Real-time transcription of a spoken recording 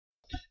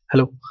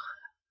Hello,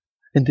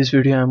 in this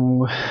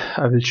video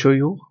I will show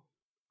you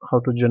how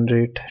to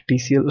generate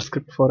TCL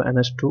script for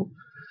NS2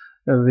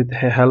 with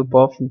the help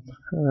of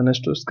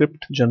NS2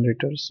 script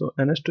generator. So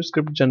NS2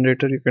 script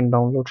generator you can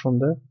download from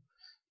the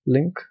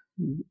link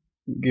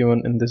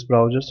given in this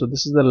browser. So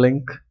this is the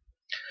link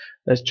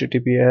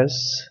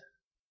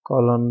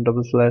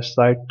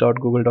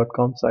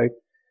https://site.google.com site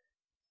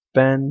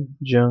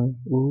panjung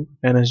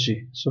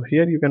nsg. So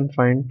here you can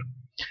find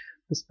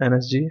this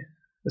nsg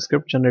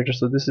script generator.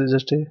 So this is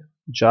just a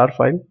jar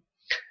file.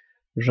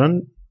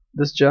 Run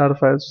this jar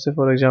file. Say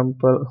for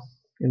example,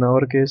 in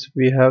our case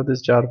we have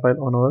this jar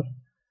file on our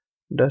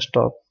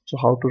desktop. So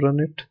how to run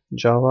it?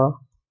 Java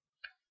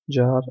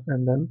jar,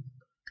 and then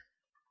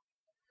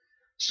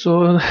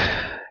so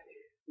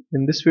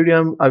in this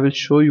video I will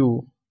show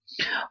you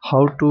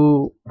how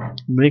to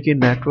make a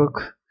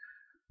network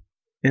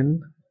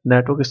in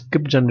network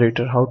script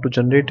generator, how to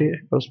generate a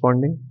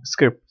corresponding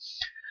script.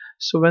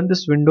 So when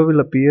this window will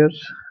appear,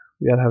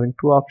 we are having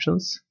two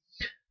options.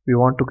 We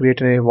want to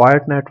create a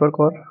wired network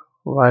or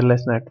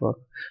wireless network.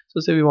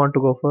 So say we want to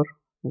go for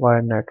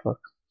wired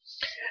network.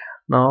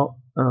 Now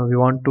we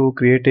want to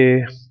create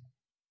a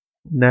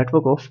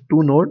network of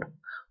two node,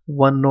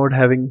 one node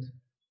having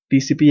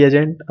TCP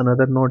agent,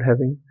 another node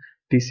having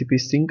TCP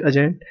sync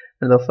agent,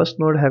 and the first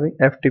node having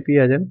FTP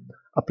as an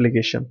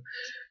application.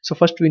 So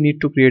first we need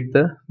to create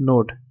the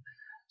node.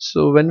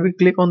 So when we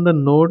click on the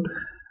node,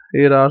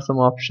 here are some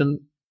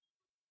options.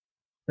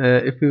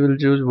 If we will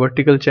choose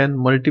vertical chain,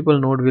 multiple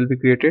node will be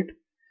created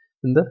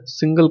in the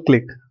single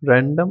click.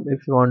 Random,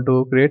 if you want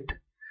to create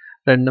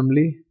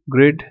randomly.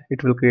 Grid,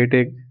 it will create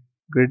a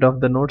grid of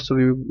the node, so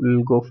we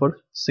will go for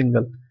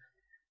single.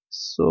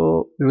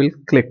 So we will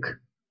click,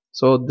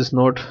 so this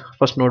node,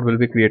 first node will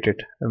be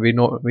created, and we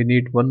know we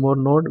need one more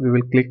node. We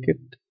will click it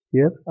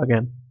here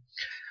again.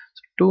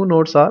 So two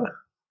nodes are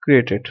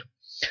created.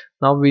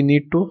 Now we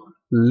need to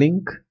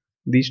link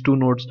these two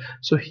nodes.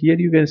 So here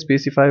you can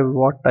specify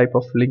what type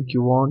of link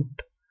you want,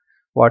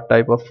 what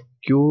type of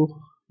queue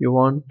you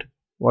want,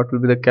 what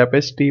will be the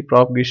capacity,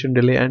 propagation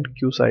delay, and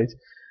queue size.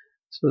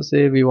 So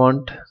say we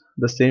want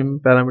the same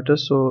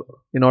parameters. So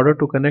in order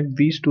to connect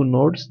these two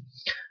nodes,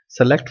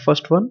 select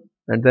first one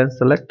and then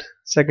select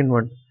second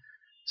one.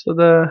 So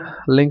the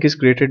link is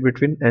created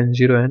between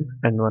N0 and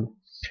N1.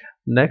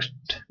 Next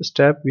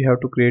step, we have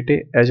to create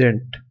a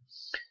agent.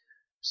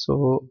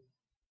 So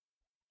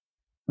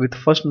with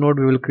first node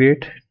we will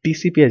create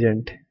TCP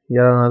agent.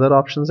 Here are other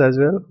options as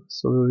well.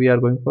 So we are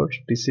going for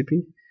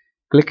TCP.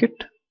 Click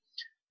it,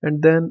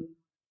 and then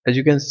as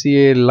you can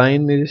see a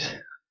line is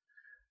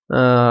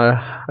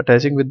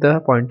attaching with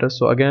the pointer.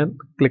 So again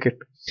click it.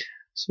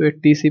 So a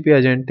TCP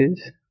agent is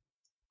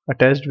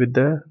attached with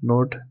the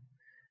node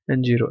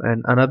N0,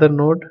 and another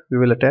node we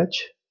will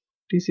attach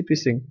TCP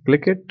sync.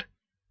 Click it,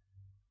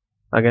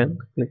 again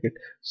click it.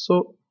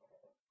 So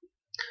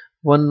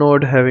one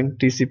node having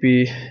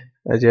TCP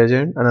as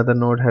agent, another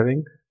node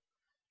having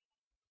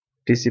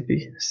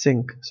TCP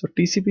sync. So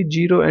TCP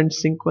 0 and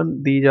sync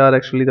 1, these are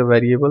actually the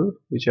variable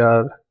which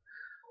are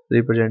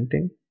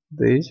representing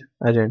this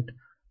agent.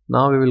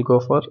 Now we will go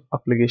for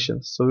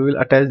applications. So we will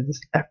attach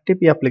this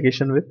FTP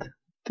application with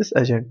this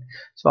agent.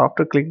 So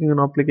after clicking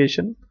on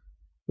application,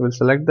 we will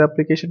select the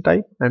application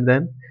type and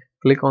then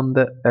click on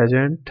the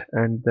agent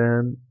and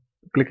then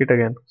click it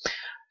again.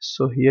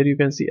 So here you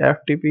can see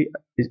FTP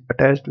is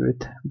attached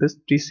with this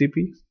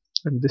TCP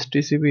and this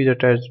TCP is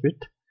attached with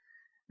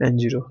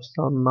N0.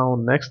 So now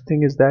next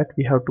thing is that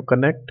we have to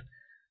connect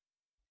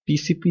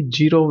TCP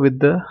 0 with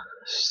the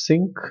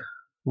sync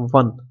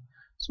 1.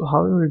 So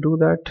how we will do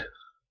that?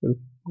 We'll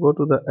go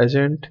to the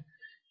agent,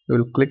 we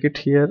will click it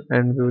here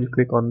and we will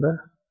click on the,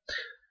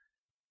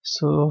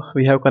 so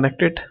we have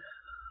connected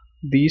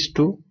these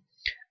two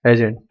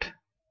agent.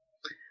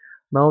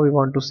 Now we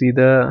want to see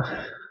the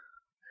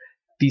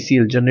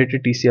TCL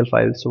generated TCL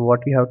file. So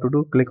what we have to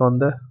do, click on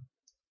the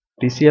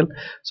TCL.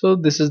 So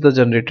this is the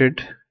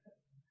generated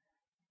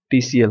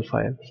TCL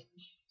file.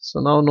 So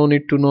now no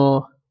need to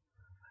know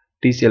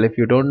TCL. If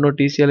you don't know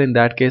TCL, in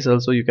that case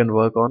also you can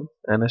work on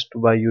NS2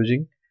 by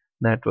using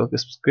network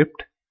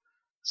script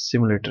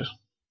simulator.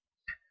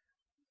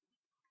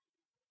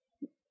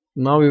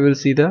 Now we will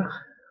see the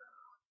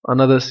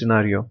another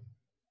scenario.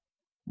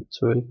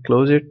 So we'll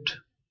close it.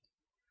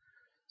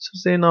 So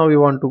say now we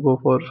want to go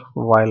for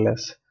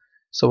wireless.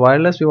 So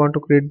wireless, we want to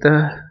create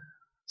the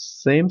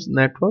same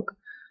network.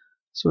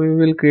 So we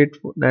will create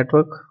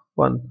network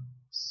 1.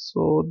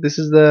 So this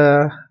is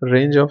the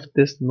range of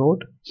this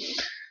node.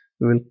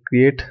 We will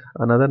create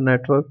another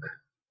network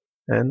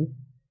N0.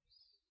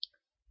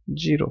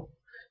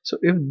 So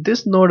if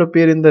this node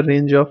appear in the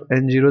range of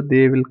N0,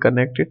 they will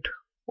connect it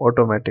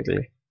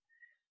automatically.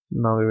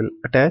 Now we will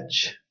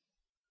attach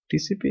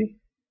TCP.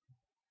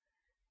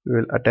 We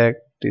will attach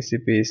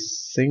TCP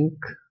sync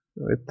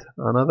with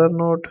another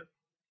node.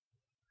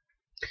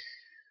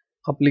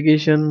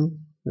 Application,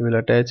 we will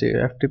attach a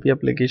FTP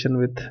application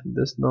with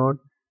this node,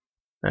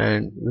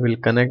 and we will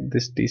connect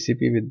this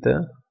TCP with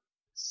the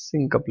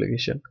sync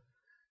application.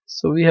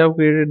 So we have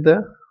created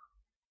the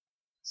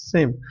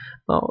Same.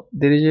 Now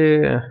there is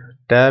a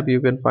tab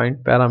you can find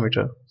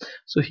parameter.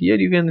 So here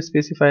you can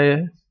specify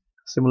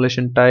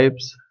simulation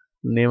types,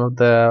 name of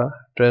the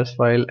trace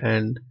file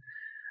and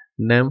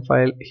name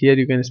file. Here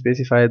you can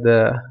specify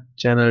the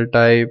channel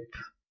type,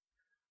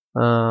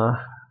 uh,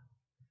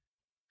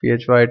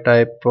 PHY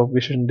type,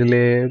 propagation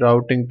delay,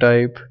 routing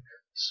type.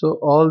 So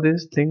all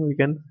these things we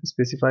can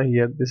specify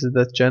here. This is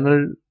the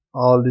channel,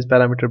 all these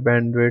parameter,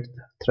 bandwidth,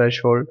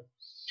 threshold.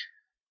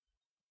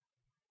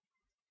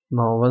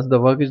 Now once the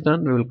work is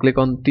done, we will click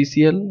on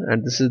TCL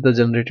and this is the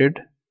generated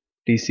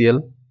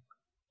TCL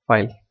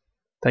file.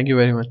 Thank you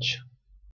very much.